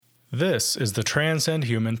This is the Transcend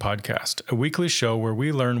Human podcast, a weekly show where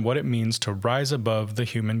we learn what it means to rise above the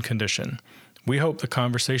human condition. We hope the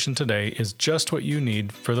conversation today is just what you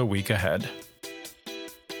need for the week ahead.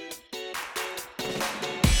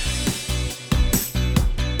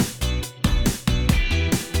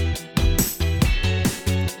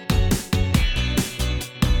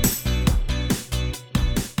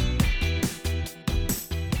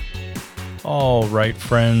 All right,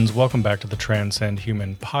 friends, welcome back to the Transcend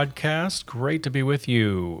Human podcast. Great to be with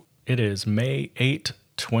you. It is May 8,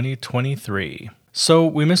 2023. So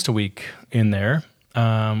we missed a week in there,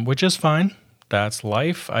 which is fine. That's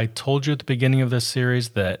life. I told you at the beginning of this series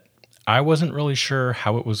that I wasn't really sure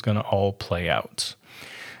how it was going to all play out.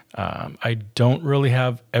 I don't really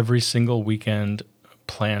have every single weekend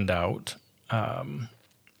planned out. I'm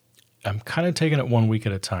kind of taking it 1 week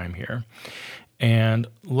at a time here. And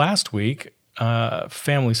last week,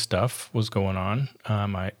 family stuff was going on.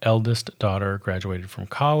 My eldest daughter graduated from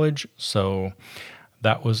college, so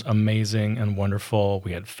that was amazing and wonderful.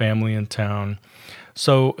 We had family in town.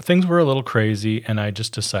 So things were a little crazy, and I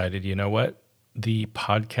just decided, you know what? The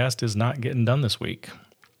podcast is not getting done this week.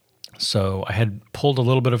 So I had pulled a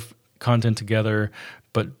little bit of content together,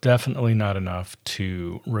 but definitely not enough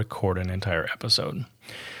to record an entire episode.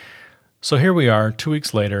 So here we are, 2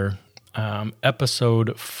 weeks later.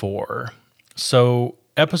 Episode 4. So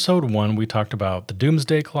episode 1, we talked about the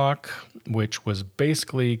doomsday clock, which was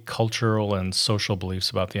basically cultural and social beliefs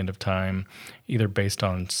about the end of time, either based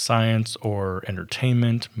on science or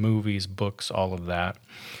entertainment, movies, books, all of that.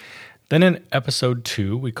 Then in episode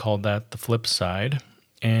 2, we called that the flip side,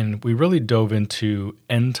 and we really dove into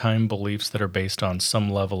end time beliefs that are based on some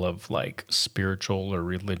level of like spiritual or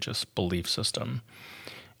religious belief system.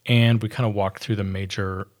 And we kind of walked through the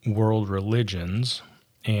major world religions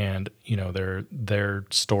and, you know, their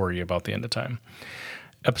story about the end of time.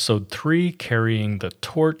 Episode 3, Carrying the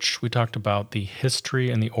Torch, we talked about the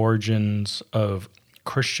history and the origins of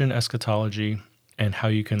Christian eschatology and how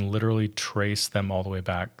you can literally trace them all the way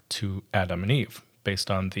back to Adam and Eve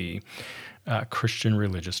based on the Christian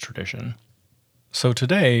religious tradition. So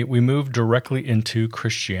today, we move directly into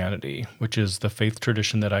Christianity, which is the faith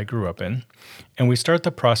tradition that I grew up in, and we start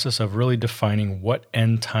the process of really defining what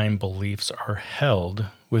end-time beliefs are held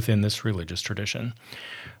within this religious tradition.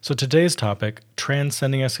 So today's topic,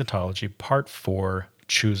 Transcending Eschatology, Part 4,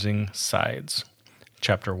 Choosing Sides.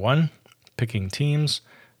 Chapter 1, Picking Teams.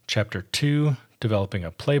 Chapter 2, Developing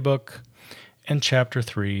a Playbook. And Chapter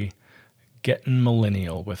 3, Getting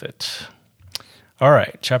Millennial with It. All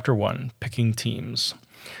right, Chapter 1, Picking Teams.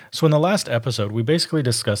 So in the last episode, we basically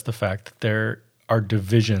discussed the fact that there are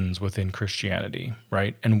divisions within Christianity,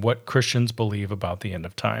 right? And what Christians believe about the end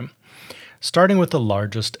of time. Starting with the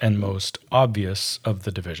largest and most obvious of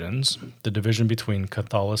the divisions, the division between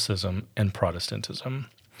Catholicism and Protestantism.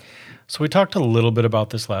 So we talked a little bit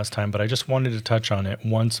about this last time, but I just wanted to touch on it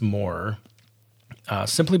once more,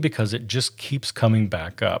 simply because it just keeps coming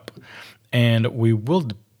back up. And we will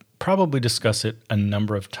probably discuss it a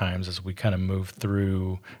number of times as we kind of move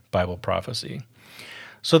through Bible prophecy.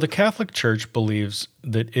 So the Catholic Church believes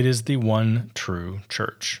that it is the one true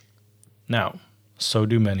church. Now, so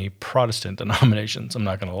do many Protestant denominations, I'm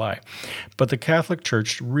not going to lie. But the Catholic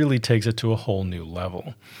Church really takes it to a whole new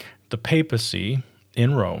level. The papacy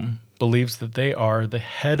in Rome believes that they are the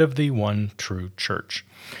head of the one true church.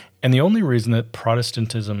 And the only reason that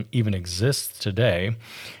Protestantism even exists today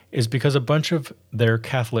is because a bunch of their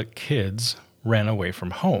Catholic kids ran away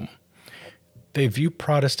from home. They view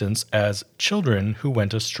Protestants as children who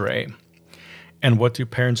went astray. And what do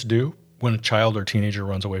parents do when a child or teenager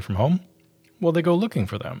runs away from home? Well, they go looking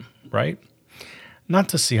for them, right? Not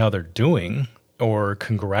to see how they're doing or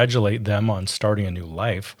congratulate them on starting a new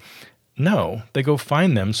life. No, they go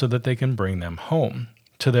find them so that they can bring them home,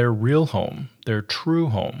 to their real home, their true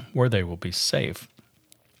home, where they will be safe.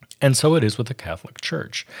 And so it is with the Catholic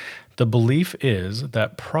Church. The belief is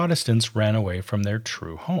that Protestants ran away from their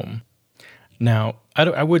true home. Now,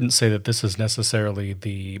 I wouldn't say that this is necessarily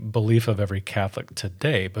the belief of every Catholic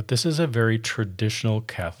today, but this is a very traditional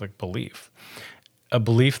Catholic belief. A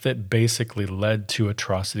belief that basically led to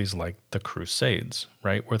atrocities like the Crusades,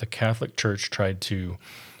 right? Where the Catholic Church tried to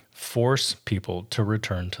force people to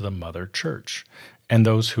return to the Mother Church, and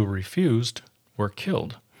those who refused were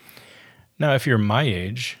killed. Now, if you're my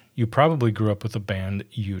age, you probably grew up with the band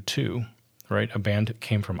U2, right? A band that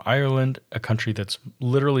came from Ireland, a country that's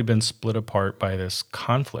literally been split apart by this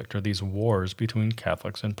conflict or these wars between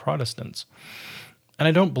Catholics and Protestants. And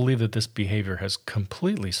I don't believe that this behavior has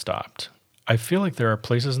completely stopped. I feel like there are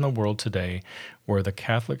places in the world today where the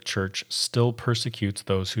Catholic Church still persecutes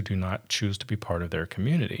those who do not choose to be part of their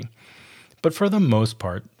community. But for the most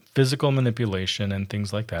part, physical manipulation and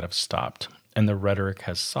things like that have stopped, and the rhetoric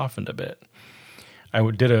has softened a bit. I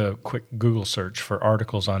did a quick Google search for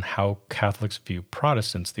articles on how Catholics view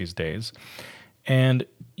Protestants these days, and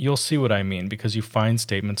you'll see what I mean because you find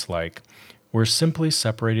statements like, "We're simply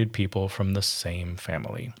separated people from the same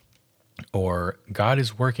family," or "God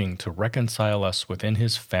is working to reconcile us within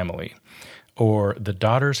his family," or "the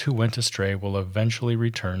daughters who went astray will eventually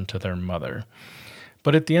return to their mother."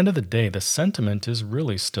 But at the end of the day, the sentiment is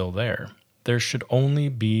really still there. There should only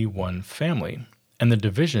be one family, and the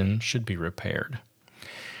division should be repaired.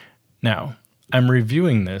 Now, I'm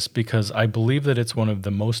reviewing this because I believe that it's one of the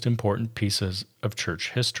most important pieces of church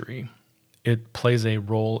history. It plays a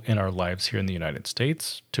role in our lives here in the United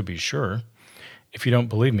States, to be sure. If you don't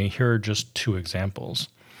believe me, here are just two examples.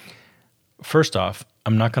 First off,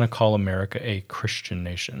 I'm not going to call America a Christian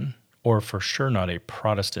nation, or for sure not a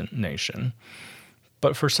Protestant nation.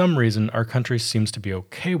 But for some reason, our country seems to be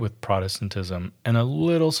okay with Protestantism and a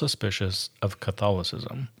little suspicious of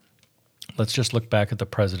Catholicism. Let's just look back at the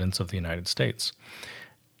presidents of the United States.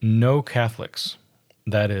 No Catholics,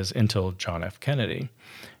 that is, until John F. Kennedy.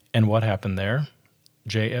 And what happened there?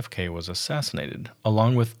 JFK was assassinated,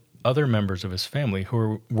 along with other members of his family who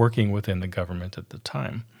were working within the government at the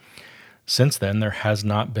time. Since then, there has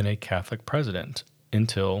not been a Catholic president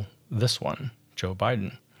until this one, Joe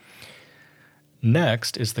Biden.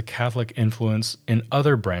 Next is the Catholic influence in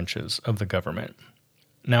other branches of the government.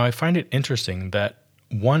 Now, I find it interesting that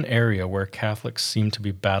one area where Catholics seem to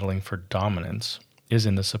be battling for dominance is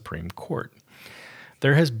in the Supreme Court.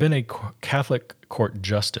 There has been a Catholic court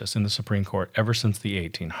justice in the Supreme Court ever since the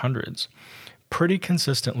 1800s. Pretty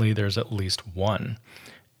consistently, there's at least one,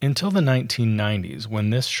 until the 1990s when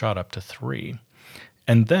this shot up to 3.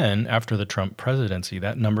 And then, after the Trump presidency,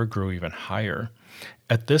 that number grew even higher.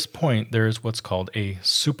 At this point, there is what's called a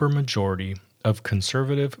supermajority of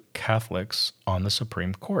conservative Catholics on the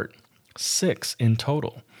Supreme Court. 6 in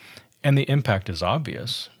total. And the impact is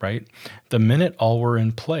obvious, right? The minute all were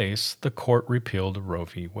in place, the court repealed Roe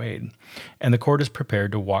v. Wade. And the court is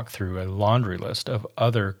prepared to walk through a laundry list of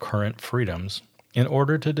other current freedoms in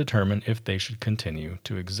order to determine if they should continue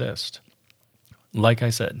to exist. Like I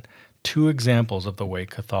said, 2 examples of the way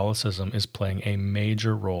Catholicism is playing a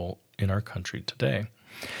major role in our country today.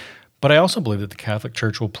 But I also believe that the Catholic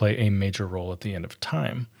Church will play a major role at the end of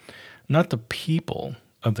time. Not the people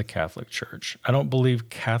of the Catholic Church. I don't believe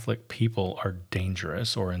Catholic people are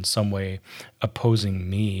dangerous or in some way opposing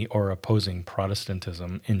me or opposing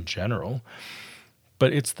Protestantism in general.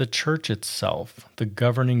 But it's the church itself, the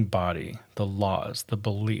governing body, the laws, the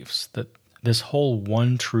beliefs, that this whole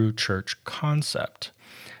one true church concept.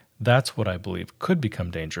 That's what I believe could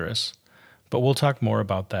become dangerous. But we'll talk more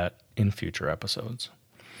about that in future episodes.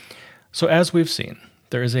 So as we've seen,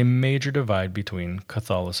 there is a major divide between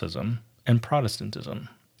Catholicism and Protestantism.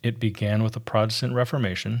 It began with the Protestant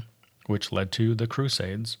Reformation, which led to the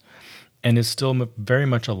Crusades, and is still very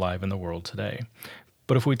much alive in the world today.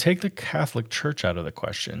 But if we take the Catholic Church out of the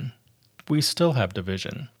question, we still have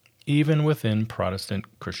division, even within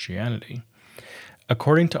Protestant Christianity.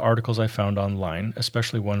 According to articles I found online,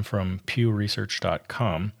 especially one from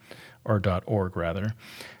pewresearch.com, or .org rather,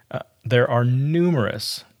 there are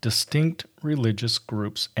numerous distinct religious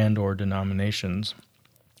groups and or denominations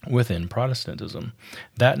within Protestantism.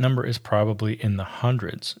 That number is probably in the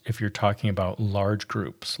hundreds if you're talking about large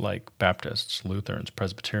groups like Baptists, Lutherans,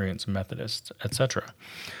 Presbyterians, Methodists, etc.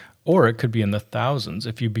 Or it could be in the thousands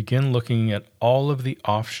if you begin looking at all of the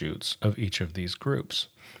offshoots of each of these groups,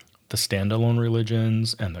 the standalone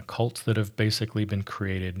religions and the cults that have basically been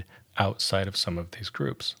created outside of some of these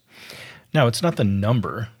groups. Now, it's not the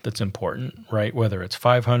number that's important, right? Whether it's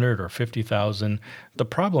 500 or 50,000, the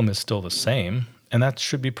problem is still the same, and that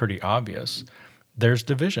should be pretty obvious. There's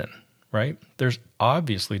division, right? There's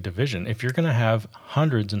obviously division. If you're going to have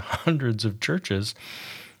hundreds and hundreds of churches,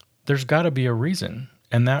 there's got to be a reason,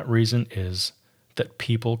 and that reason is that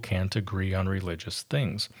people can't agree on religious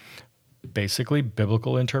things. Basically,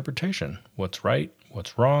 biblical interpretation. What's right,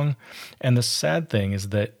 what's wrong, and the sad thing is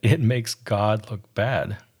that it makes God look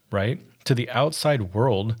bad, right? To the outside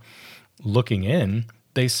world looking in,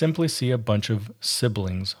 they simply see a bunch of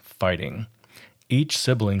siblings fighting. Each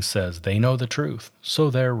sibling says they know the truth,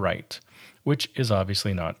 so they're right, which is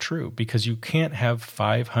obviously not true because you can't have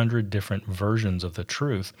 500 different versions of the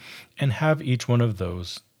truth and have each one of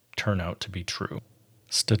those turn out to be true.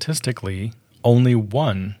 Statistically, only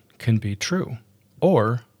one can be true,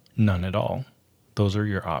 or none at all. Those are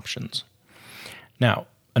your options. Now,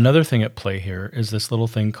 Another thing at play here is this little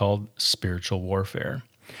thing called spiritual warfare.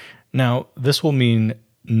 Now, this will mean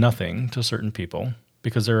nothing to certain people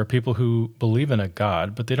because there are people who believe in a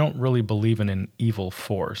God, but they don't really believe in an evil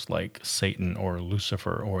force like Satan or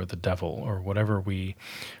Lucifer or the devil or whatever we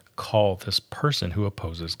call this person who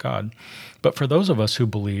opposes God. But for those of us who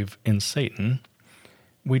believe in Satan,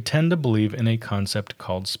 we tend to believe in a concept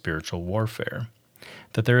called spiritual warfare,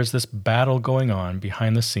 that there is this battle going on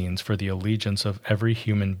behind the scenes for the allegiance of every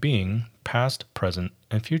human being, past, present,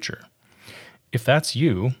 and future. If that's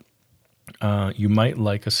you, you might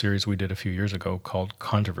like a series we did a few years ago called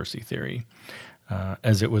Controversy Theory,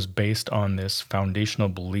 as it was based on this foundational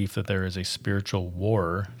belief that there is a spiritual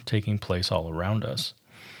war taking place all around us.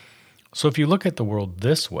 So if you look at the world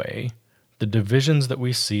this way, the divisions that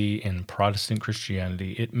we see in Protestant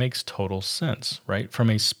Christianity, it makes total sense, right? From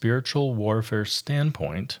a spiritual warfare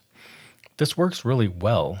standpoint, this works really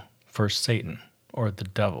well for Satan or the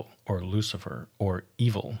devil or Lucifer or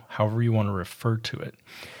evil, however you want to refer to it.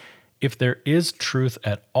 If there is truth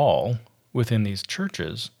at all within these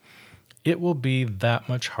churches, it will be that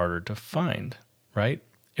much harder to find, right?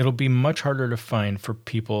 It'll be much harder to find for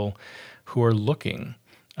people who are looking.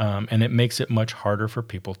 And it makes it much harder for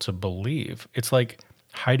people to believe. It's like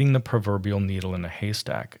hiding the proverbial needle in a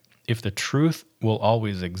haystack. If the truth will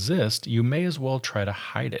always exist, you may as well try to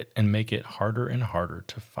hide it and make it harder and harder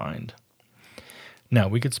to find. Now,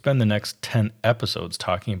 we could spend the next 10 episodes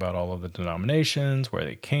talking about all of the denominations, where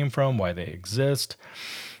they came from, why they exist,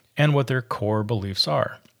 and what their core beliefs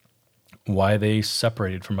are, why they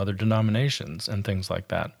separated from other denominations, and things like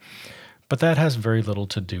that. But that has very little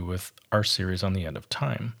to do with our series on the end of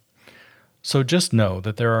time. So just know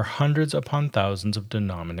that there are hundreds upon thousands of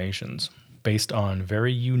denominations based on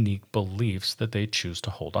very unique beliefs that they choose to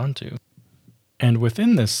hold on to. And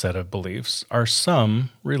within this set of beliefs are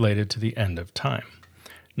some related to the end of time.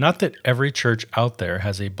 Not that every church out there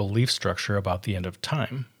has a belief structure about the end of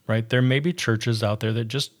time, right? There may be churches out there that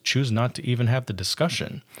just choose not to even have the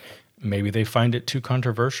discussion. Maybe they find it too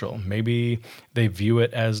controversial. Maybe they view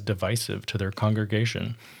it as divisive to their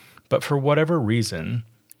congregation. But for whatever reason,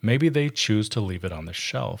 maybe they choose to leave it on the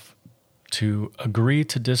shelf, to agree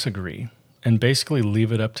to disagree, and basically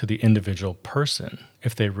leave it up to the individual person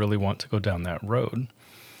if they really want to go down that road.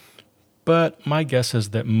 But my guess is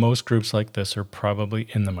that most groups like this are probably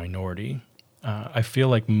in the minority. I feel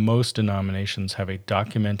like most denominations have a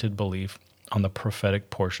documented belief on the prophetic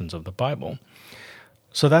portions of the Bible.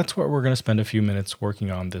 So that's what we're going to spend a few minutes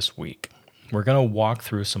working on this week. We're going to walk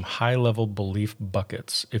through some high-level belief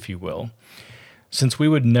buckets, if you will. Since we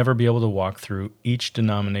would never be able to walk through each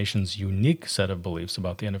denomination's unique set of beliefs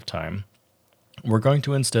about the end of time, we're going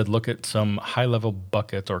to instead look at some high-level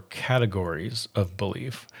buckets or categories of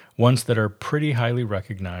belief, ones that are pretty highly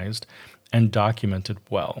recognized and documented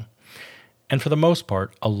well. And for the most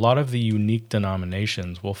part, a lot of the unique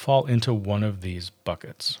denominations will fall into one of these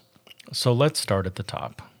buckets. So let's start at the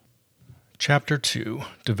top. Chapter 2,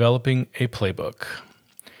 Developing a Playbook.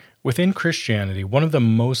 Within Christianity, one of the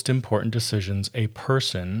most important decisions a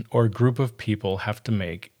person or group of people have to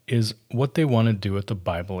make is what they want to do with the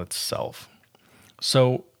Bible itself.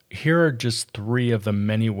 So here are just 3 of the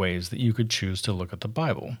many ways that you could choose to look at the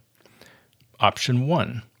Bible. Option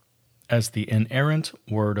 1, as the inerrant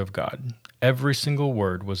Word of God. Every single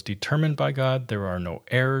word was determined by God. There are no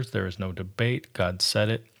errors. There is no debate. God said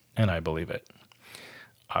it, and I believe it.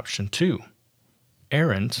 Option 2,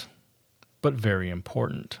 errant, but very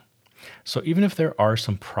important. So even if there are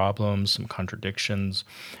some problems, some contradictions,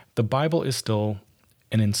 the Bible is still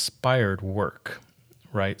an inspired work,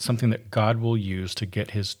 right? Something that God will use to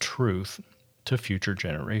get his truth to future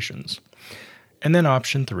generations. And then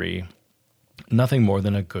option 3, nothing more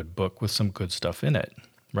than a good book with some good stuff in it,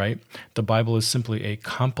 right? The Bible is simply a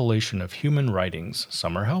compilation of human writings.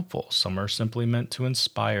 Some are helpful, some are simply meant to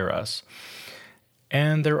inspire us.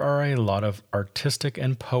 And there are a lot of artistic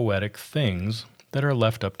and poetic things that are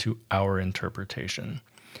left up to our interpretation.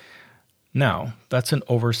 Now, that's an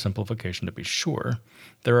oversimplification to be sure.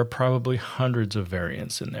 There are probably hundreds of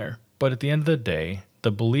variants in there, but at the end of the day,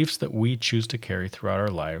 the beliefs that we choose to carry throughout our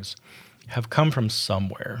lives have come from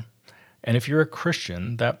somewhere. And if you're a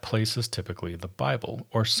Christian, that place is typically the Bible,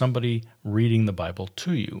 or somebody reading the Bible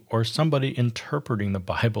to you, or somebody interpreting the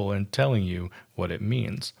Bible and telling you what it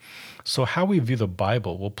means. So how we view the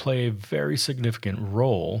Bible will play a very significant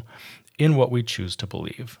role in what we choose to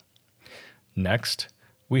believe. Next,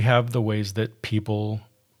 we have the ways that people,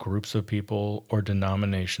 groups of people, or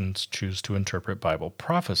denominations choose to interpret Bible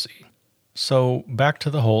prophecy. So back to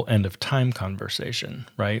the whole end of time conversation,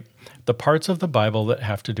 right? The parts of the Bible that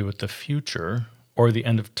have to do with the future or the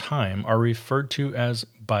end of time are referred to as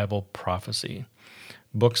Bible prophecy.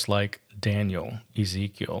 Books like Daniel,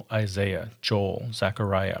 Ezekiel, Isaiah, Joel,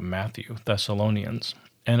 Zechariah, Matthew, Thessalonians,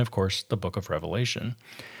 and of course the book of Revelation.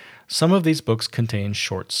 Some of these books contain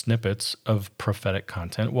short snippets of prophetic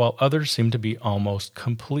content, while others seem to be almost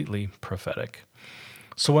completely prophetic.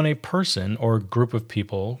 So when a person or group of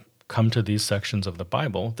people come to these sections of the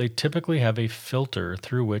Bible, they typically have a filter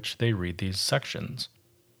through which they read these sections.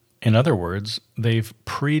 In other words, they've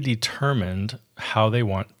predetermined how they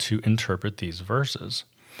want to interpret these verses.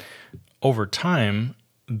 Over time,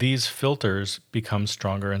 these filters become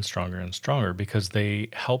stronger and stronger and stronger because they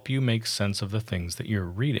help you make sense of the things that you're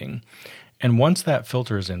reading. And once that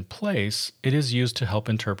filter is in place, it is used to help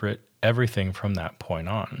interpret everything from that point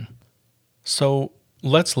on. So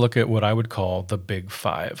let's look at what I would call the big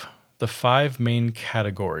five, the five main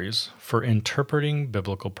categories for interpreting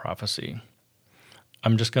biblical prophecy.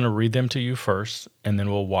 I'm just going to read them to you first, and then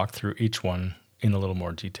we'll walk through each one in a little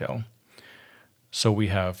more detail. So we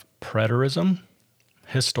have preterism,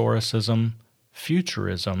 historicism,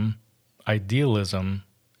 futurism, idealism,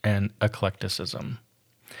 and eclecticism.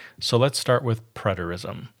 So let's start with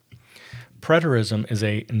preterism. Preterism is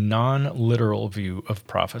a non-literal view of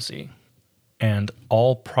prophecy, and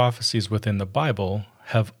all prophecies within the Bible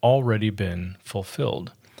have already been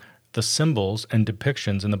fulfilled. The symbols and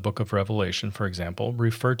depictions in the book of Revelation, for example,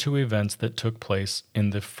 refer to events that took place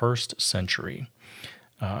in the first century.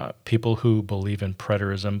 People who believe in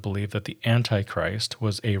preterism believe that the Antichrist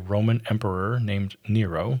was a Roman emperor named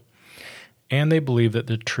Nero, and they believe that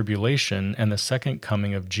the tribulation and the second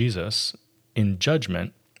coming of Jesus in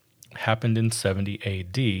judgment happened in 70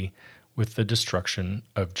 AD with the destruction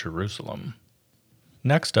of Jerusalem.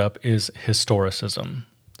 Next up is historicism.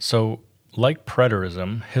 So, like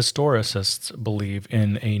preterism, historicists believe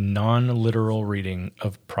in a non-literal reading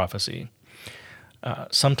of prophecy.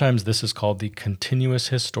 Sometimes this is called the continuous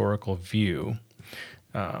historical view.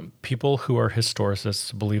 People who are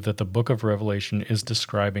historicists believe that the book of Revelation is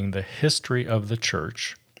describing the history of the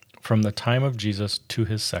church from the time of Jesus to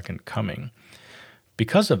his second coming.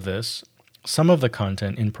 Because of this, some of the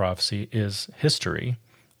content in prophecy is history,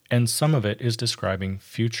 and some of it is describing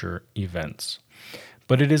future events.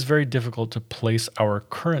 But it is very difficult to place our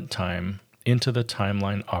current time into the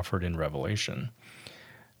timeline offered in Revelation.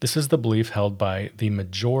 This is the belief held by the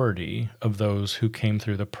majority of those who came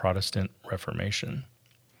through the Protestant Reformation.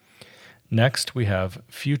 Next, we have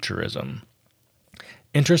futurism.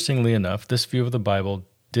 Interestingly enough, this view of the Bible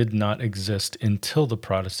did not exist until the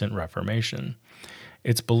Protestant Reformation.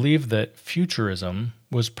 It's believed that futurism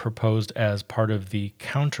was proposed as part of the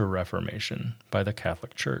Counter-Reformation by the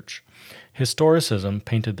Catholic Church. Historicism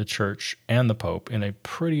painted the Church and the Pope in a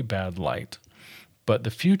pretty bad light, but the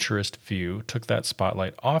futurist view took that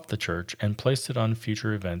spotlight off the Church and placed it on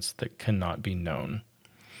future events that cannot be known.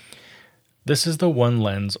 This is the one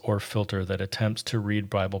lens or filter that attempts to read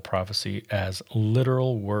Bible prophecy as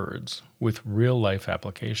literal words with real-life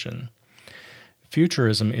application.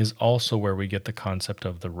 Futurism is also where we get the concept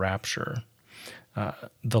of the Rapture.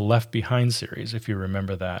 The Left Behind series, if you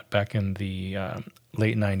remember that, back in the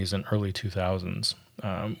late 90s and early 2000s,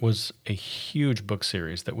 was a huge book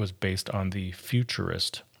series that was based on the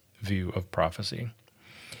futurist view of prophecy.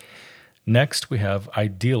 Next, we have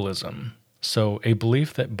idealism. So, a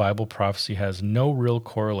belief that Bible prophecy has no real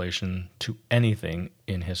correlation to anything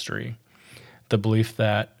in history. The belief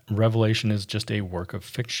that Revelation is just a work of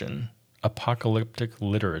fiction, apocalyptic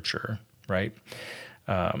literature, right?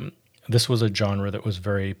 This was a genre that was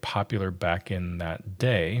very popular back in that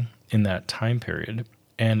day, in that time period.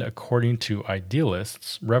 And according to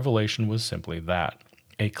idealists, Revelation was simply that,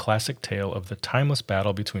 a classic tale of the timeless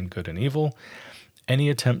battle between good and evil. Any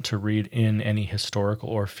attempt to read in any historical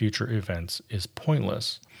or future events is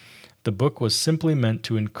pointless. The book was simply meant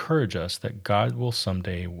to encourage us that God will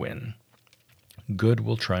someday win. Good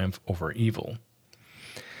will triumph over evil.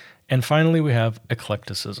 And finally, we have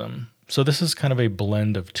eclecticism. So this is kind of a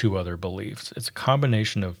blend of two other beliefs. It's a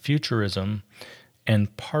combination of futurism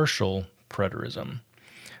and partial preterism.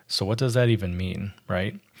 So what does that even mean,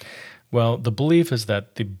 right? Well, the belief is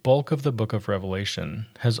that the bulk of the book of Revelation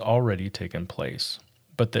has already taken place,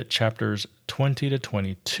 but that chapters 20 to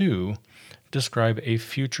 22 describe a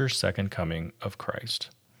future second coming of Christ.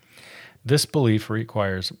 This belief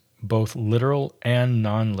requires both literal and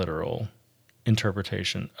non-literal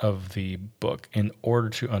interpretation of the book in order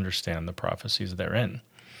to understand the prophecies therein.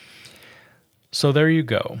 So there you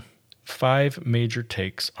go. 5 major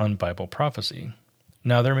takes on Bible prophecy.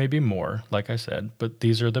 Now there may be more, like I said, but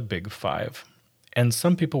these are the big 5. And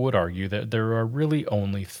some people would argue that there are really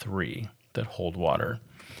only 3 that hold water.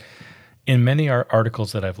 In many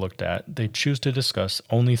articles that I've looked at, they choose to discuss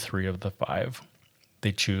only 3 of the 5.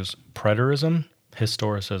 They choose preterism,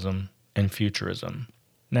 historicism, and futurism.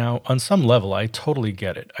 Now, on some level, I totally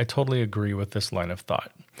get it. I totally agree with this line of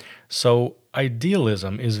thought. So,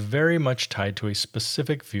 idealism is very much tied to a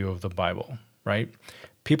specific view of the Bible, right?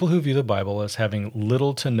 People who view the Bible as having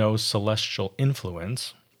little to no celestial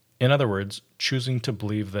influence, in other words, choosing to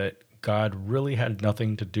believe that God really had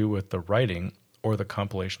nothing to do with the writing or the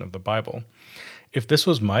compilation of the Bible. If this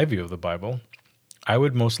was my view of the Bible, I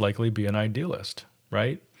would most likely be an idealist,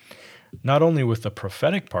 right? Not only with the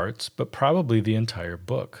prophetic parts, but probably the entire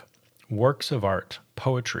book. Works of art,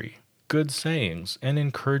 poetry, good sayings, and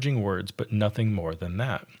encouraging words, but nothing more than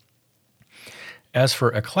that. As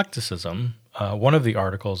for eclecticism, one of the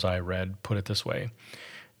articles I read put it this way: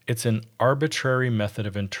 it's an arbitrary method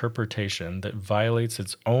of interpretation that violates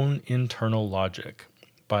its own internal logic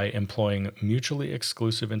by employing mutually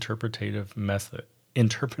exclusive interpretive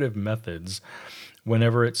methods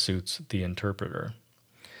whenever it suits the interpreter.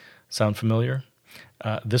 Sound familiar?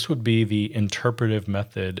 This would be the interpretive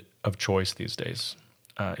method of choice these days,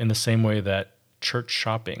 in the same way that church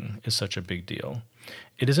shopping is such a big deal.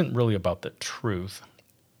 It isn't really about the truth.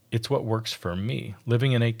 It's what works for me.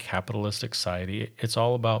 Living in a capitalistic society, it's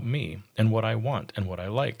all about me and what I want and what I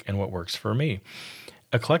like and what works for me.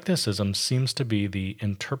 Eclecticism seems to be the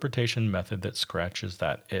interpretation method that scratches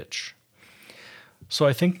that itch. So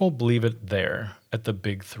I think we'll leave it there at the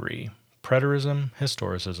big 3: preterism,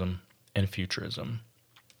 historicism, and futurism.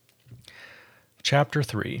 Chapter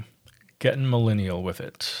 3, Getting Millennial with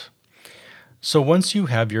It. So once you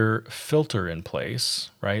have your filter in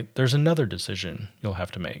place, right, there's another decision you'll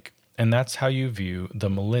have to make, and that's how you view the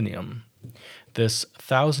millennium, this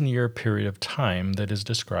 1,000-year period of time that is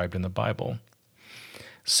described in the Bible.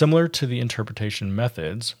 Similar to the interpretation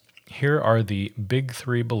methods, here are the big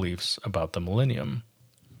 3 beliefs about the millennium.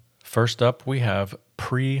 First up, we have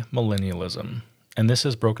premillennialism, and this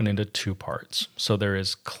is broken into 2 parts. So there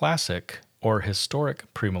is classic or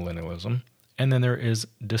historic premillennialism, and then there is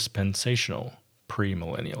dispensational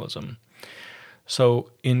premillennialism.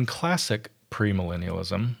 So in classic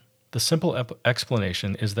premillennialism, the simple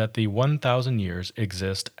explanation is that the 1,000 years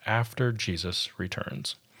exist after Jesus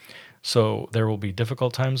returns. So there will be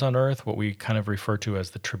difficult times on earth, what we kind of refer to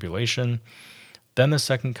as the tribulation. Then the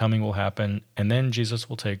second coming will happen, and then Jesus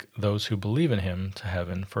will take those who believe in him to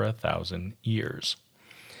heaven for 1,000 years.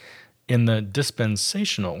 In the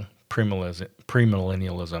dispensational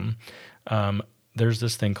premillennialism, there's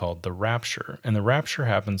this thing called the rapture, and the rapture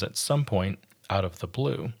happens at some point out of the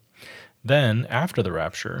blue. Then, after the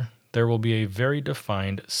rapture, there will be a very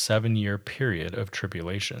defined 7-year period of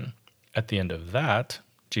tribulation. At the end of that,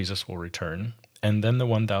 Jesus will return, and then the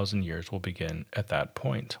 1,000 years will begin at that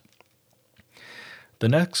point. The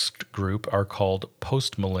next group are called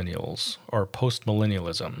postmillennials, or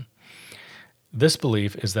postmillennialism. This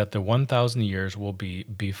belief is that the 1,000 years will be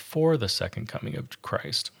before the second coming of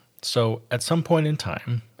Christ. So at some point in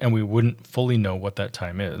time, and we wouldn't fully know what that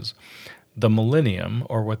time is, the millennium,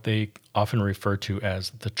 or what they often refer to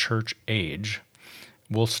as the church age,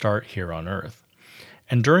 will start here on earth.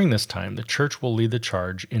 And during this time, the church will lead the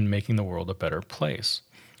charge in making the world a better place.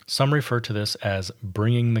 Some refer to this as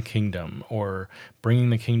bringing the kingdom, or bringing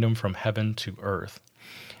the kingdom from heaven to earth.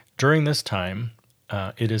 During this time,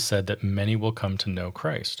 it is said that many will come to know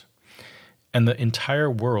Christ, and the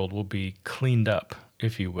entire world will be cleaned up,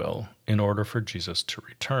 if you will, in order for Jesus to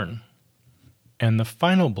return. And the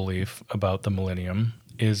final belief about the millennium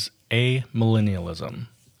is amillennialism.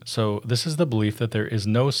 So this is the belief that there is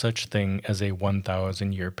no such thing as a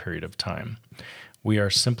 1,000-year period of time. We are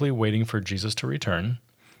simply waiting for Jesus to return.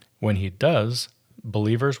 When he does,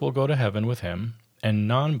 believers will go to heaven with him, and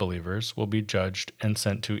non-believers will be judged and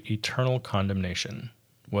sent to eternal condemnation,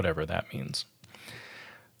 whatever that means.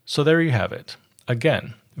 So there you have it.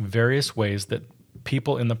 Again, various ways that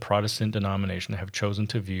people in the Protestant denomination have chosen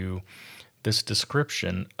to view this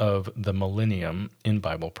description of the millennium in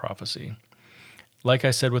Bible prophecy. Like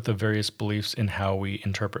I said with the various beliefs in how we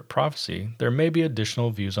interpret prophecy, there may be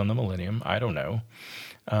additional views on the millennium, I don't know.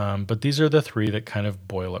 But these are the 3 that kind of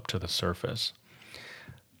boil up to the surface.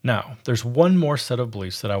 Now, there's one more set of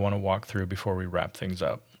beliefs that I want to walk through before we wrap things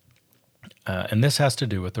up. And this has to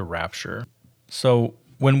do with the rapture. So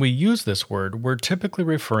when we use this word, we're typically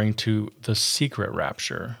referring to the secret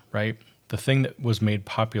rapture, right? The thing that was made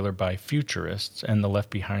popular by futurists and the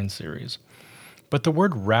Left Behind series. But the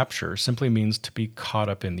word rapture simply means to be caught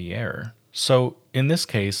up in the air. So in this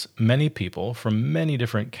case, many people from many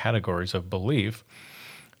different categories of belief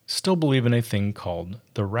still believe in a thing called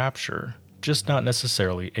the rapture, just not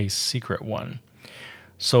necessarily a secret one.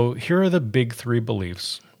 So here are the big three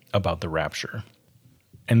beliefs about the rapture.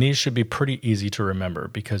 And these should be pretty easy to remember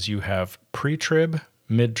because you have pre-trib,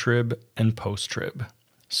 mid-trib, and post-trib.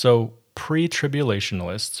 So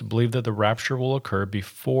pre-tribulationalists believe that the rapture will occur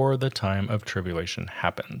before the time of tribulation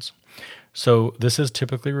happens. So this is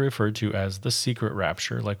typically referred to as the secret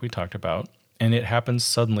rapture, like we talked about, and it happens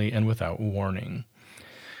suddenly and without warning.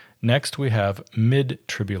 Next, we have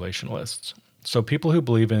mid-tribulationalists. So people who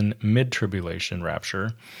believe in mid-tribulation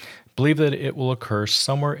rapture believe that it will occur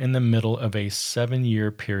somewhere in the middle of a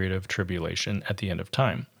 7-year period of tribulation at the end of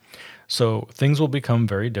time. So things will become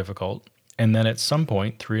very difficult, and then at some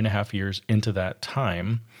point, 3.5 years into that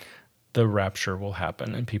time, the rapture will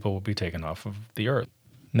happen and people will be taken off of the earth.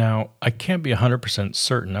 Now, I can't be 100%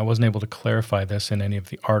 certain. I wasn't able to clarify this in any of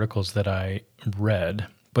the articles that I read,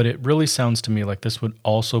 but it really sounds to me like this would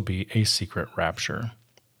also be a secret rapture.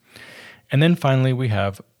 And then finally, we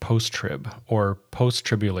have post-trib or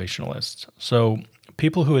post-tribulationalists. So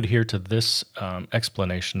people who adhere to this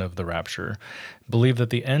explanation of the rapture believe that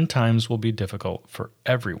the end times will be difficult for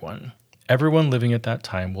everyone. Everyone living at that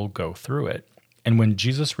time will go through it. And when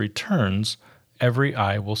Jesus returns, every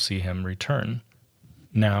eye will see him return.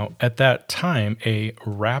 Now, at that time, a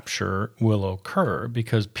rapture will occur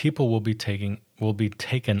because people will be taken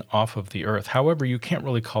off of the earth. However, you can't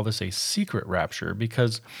really call this a secret rapture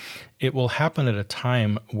because it will happen at a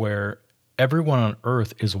time where everyone on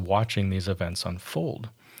earth is watching these events unfold.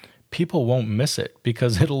 People won't miss it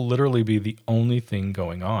because it'll literally be the only thing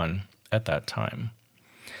going on at that time.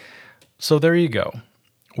 So there you go.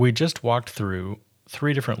 We just walked through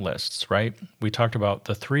 3 different lists, right? We talked about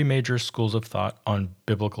the 3 major schools of thought on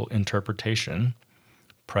biblical interpretation: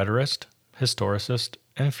 preterist, historicist,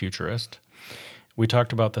 and futurist. We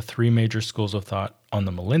talked about the 3 major schools of thought on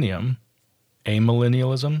the millennium: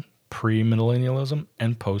 amillennialism, premillennialism,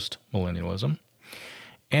 and postmillennialism.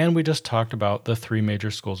 And we just talked about the 3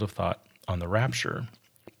 major schools of thought on the rapture: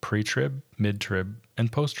 pre-trib, mid-trib, and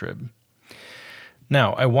post-trib.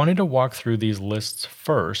 Now, I wanted to walk through these lists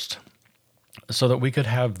first so that we could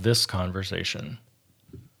have this conversation,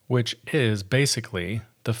 which is basically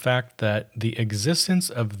the fact that the existence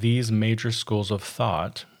of these major schools of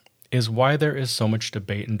thought is why there is so much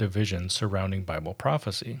debate and division surrounding Bible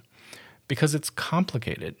prophecy, because it's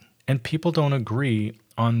complicated and people don't agree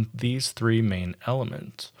on these 3 main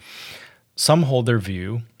elements. Some hold their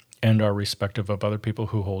view and are respective of other people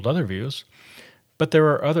who hold other views, but there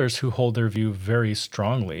are others who hold their view very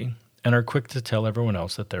strongly and are quick to tell everyone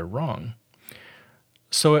else that they're wrong.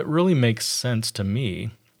 So it really makes sense to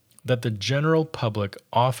me that the general public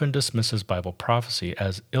often dismisses Bible prophecy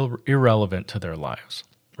as irrelevant to their lives,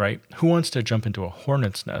 right? Who wants to jump into a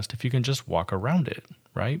hornet's nest if you can just walk around it,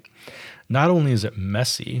 right? Not only is it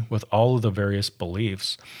messy with all of the various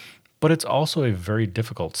beliefs, but it's also a very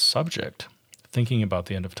difficult subject, thinking about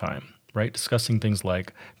the end of time, right? Discussing things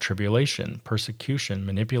like tribulation, persecution,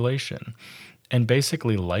 manipulation, and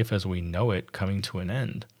basically life as we know it coming to an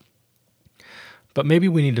end. But maybe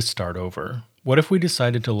we need to start over. What if we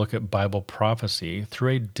decided to look at Bible prophecy through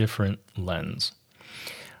a different lens?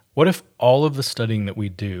 What if all of the studying that we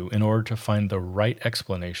do in order to find the right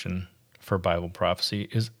explanation for Bible prophecy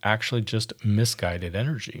is actually just misguided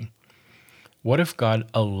energy? What if God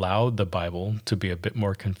allowed the Bible to be a bit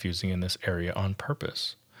more confusing in this area on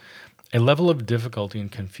purpose? A level of difficulty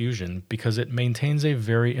and confusion because it maintains a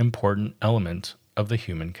very important element of the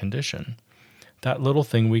human condition. That little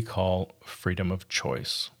thing we call freedom of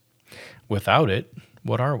choice. Without it,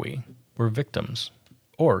 what are we? We're victims.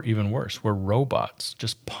 Or even worse, we're robots,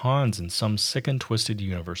 just pawns in some sick and twisted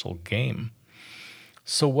universal game.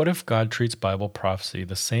 So what if God treats Bible prophecy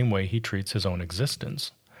the same way he treats his own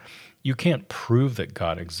existence? You can't prove that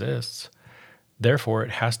God exists. Therefore,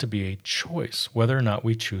 it has to be a choice whether or not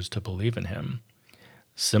we choose to believe in him.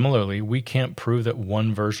 Similarly, we can't prove that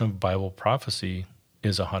one version of Bible prophecy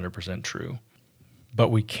is 100% true. But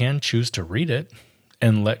we can choose to read it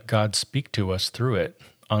and let God speak to us through it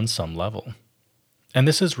on some level. And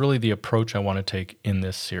this is really the approach I want to take in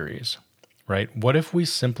this series, right? What if we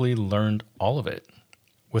simply learned all of it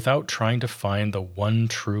without trying to find the one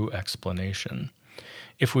true explanation?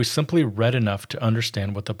 If we simply read enough to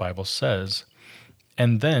understand what the Bible says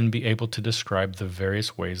and then be able to describe the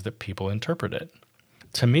various ways that people interpret it.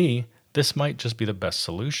 To me, this might just be the best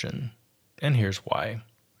solution. And here's why.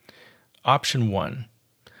 Option 1,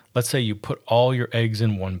 let's say you put all your eggs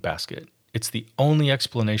in one basket. It's the only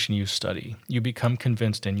explanation you study. You become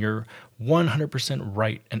convinced and you're 100%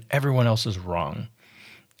 right and everyone else is wrong.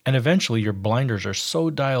 And eventually your blinders are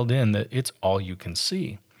so dialed in that it's all you can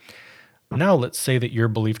see. Now let's say that your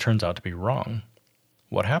belief turns out to be wrong.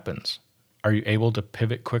 What happens? Are you able to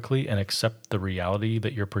pivot quickly and accept the reality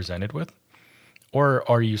that you're presented with? Or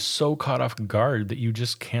are you so caught off guard that you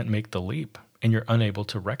just can't make the leap and you're unable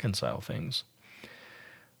to reconcile things?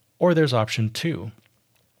 Or there's option 2.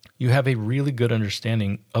 You have a really good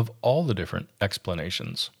understanding of all the different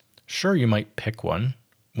explanations. Sure, you might pick one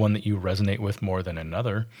that you resonate with more than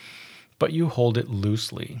another, but you hold it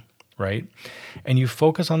loosely, right? And you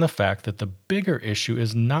focus on the fact that the bigger issue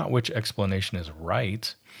is not which explanation is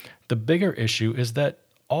right. The bigger issue is that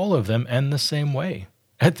all of them end the same way.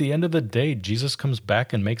 At the end of the day, Jesus comes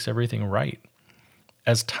back and makes everything right.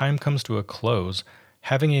 As time comes to a close,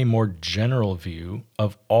 having a more general view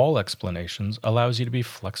of all explanations allows you to be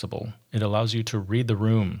flexible. It allows you to read the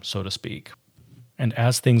room, so to speak. And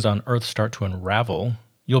as things on earth start to unravel,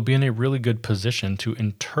 you'll be in a really good position to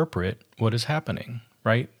interpret what is happening,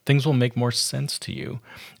 right? Things will make more sense to you,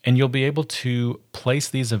 and you'll be able to place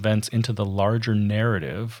these events into the larger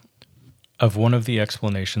narrative of one of the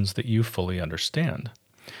explanations that you fully understand.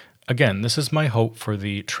 Again, this is my hope for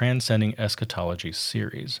the Transcending Eschatology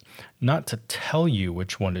series, not to tell you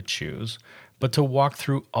which one to choose, but to walk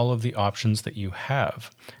through all of the options that you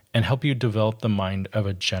have and help you develop the mind of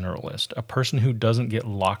a generalist, a person who doesn't get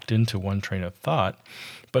locked into one train of thought,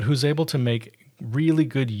 but who's able to make really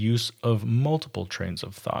good use of multiple trains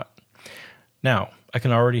of thought. Now, I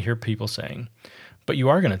can already hear people saying, but you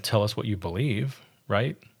are going to tell us what you believe,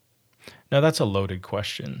 right? Now, that's a loaded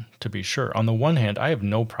question, to be sure. On the one hand, I have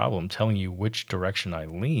no problem telling you which direction I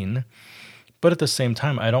lean, but at the same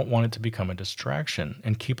time, I don't want it to become a distraction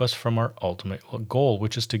and keep us from our ultimate goal,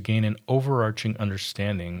 which is to gain an overarching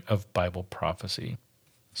understanding of Bible prophecy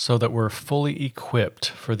so that we're fully equipped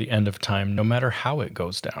for the end of time, no matter how it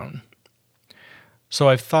goes down. So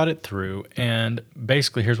I've thought it through, and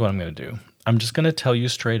basically, here's what I'm going to do. I'm just going to tell you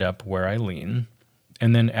straight up where I lean,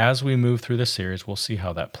 and then as we move through the series, we'll see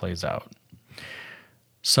how that plays out.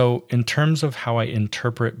 So in terms of how I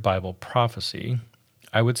interpret Bible prophecy,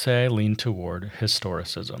 I would say I lean toward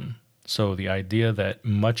historicism. So the idea that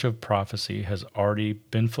much of prophecy has already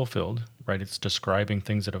been fulfilled, right? It's describing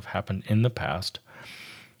things that have happened in the past,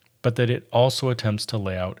 but that it also attempts to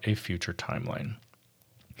lay out a future timeline.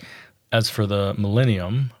 As for the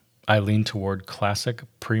millennium, I lean toward classic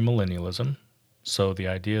premillennialism. So the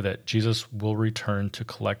idea that Jesus will return to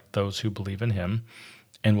collect those who believe in him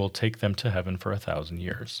and will take them to heaven for 1,000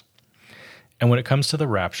 years. And when it comes to the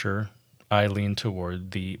rapture, I lean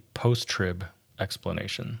toward the post-trib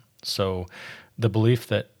explanation. So the belief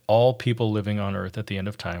that all people living on earth at the end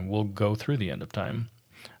of time will go through the end of time,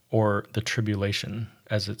 or the tribulation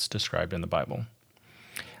as it's described in the Bible.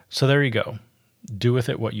 So there you go. Do with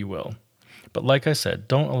it what you will. But like I said,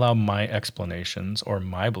 don't allow my explanations or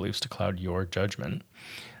my beliefs to cloud your judgment.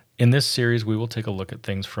 In this series, we will take a look at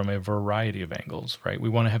things from a variety of angles, right? We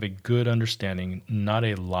want to have a good understanding, not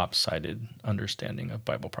a lopsided understanding of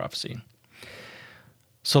Bible prophecy.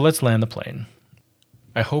 So let's land the plane.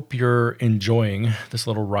 I hope you're enjoying this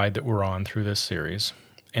little ride that we're on through this series.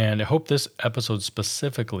 And I hope this episode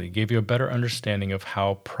specifically gave you a better understanding of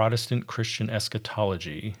how Protestant Christian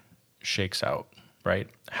eschatology shakes out, right?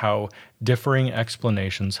 How differing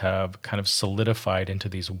explanations have kind of solidified into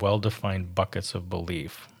these well-defined buckets of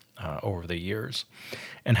belief over the years,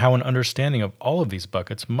 and how an understanding of all of these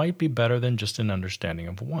buckets might be better than just an understanding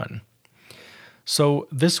of one. So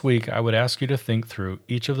this week, I would ask you to think through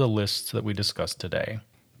each of the lists that we discussed today.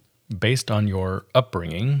 Based on your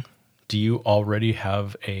upbringing, do you already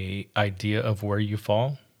have an idea of where you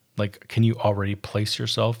fall? Like, can you already place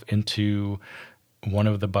yourself into one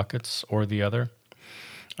of the buckets or the other?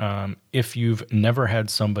 If you've never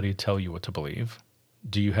had somebody tell you what to believe,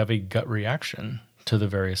 do you have a gut reaction to the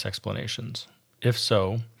various explanations? If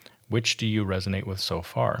so, which do you resonate with so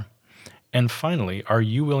far? And finally, are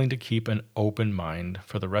you willing to keep an open mind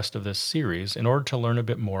for the rest of this series in order to learn a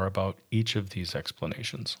bit more about each of these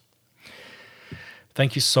explanations?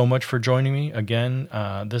 Thank you so much for joining me. Again,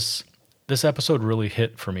 this episode really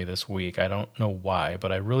hit for me this week. I don't know why,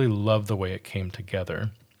 but I really love the way it came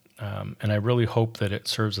together. And I really hope that it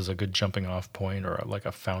serves as a good jumping off point or like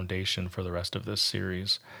a foundation for the rest of this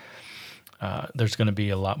series. There's going to be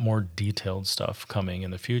a lot more detailed stuff coming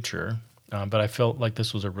in the future, but I felt like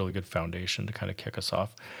this was a really good foundation to kind of kick us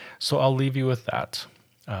off. So I'll leave you with that.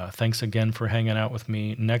 Thanks again for hanging out with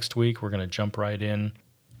me. Next week, we're going to jump right in.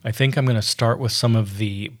 I think I'm going to start with some of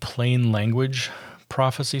the plain language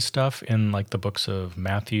prophecy stuff in like the books of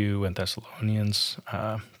Matthew and Thessalonians,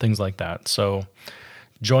 things like that. So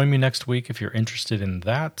join me next week if you're interested in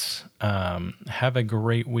that. Have a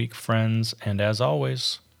great week, friends. And as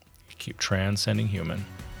always, keep transcending human.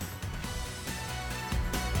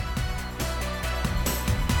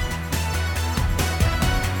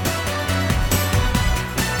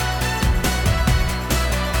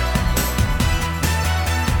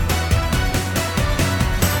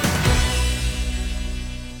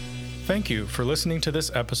 you for listening to this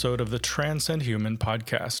episode of the Transcend Human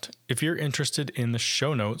podcast. If you're interested in the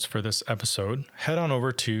show notes for this episode, head on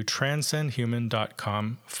over to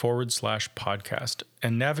transcendhuman.com/podcast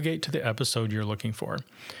and navigate to the episode you're looking for.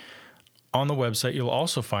 On the website, you'll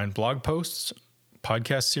also find blog posts,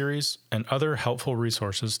 podcast series, and other helpful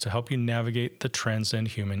resources to help you navigate the Transcend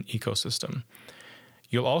Human ecosystem.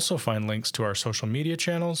 You'll also find links to our social media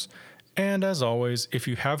channels. And as always, if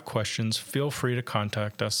you have questions, feel free to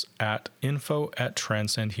contact us at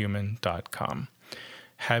info@transcendhuman.com.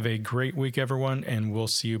 Have a great week, everyone, and we'll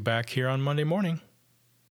see you back here on Monday morning.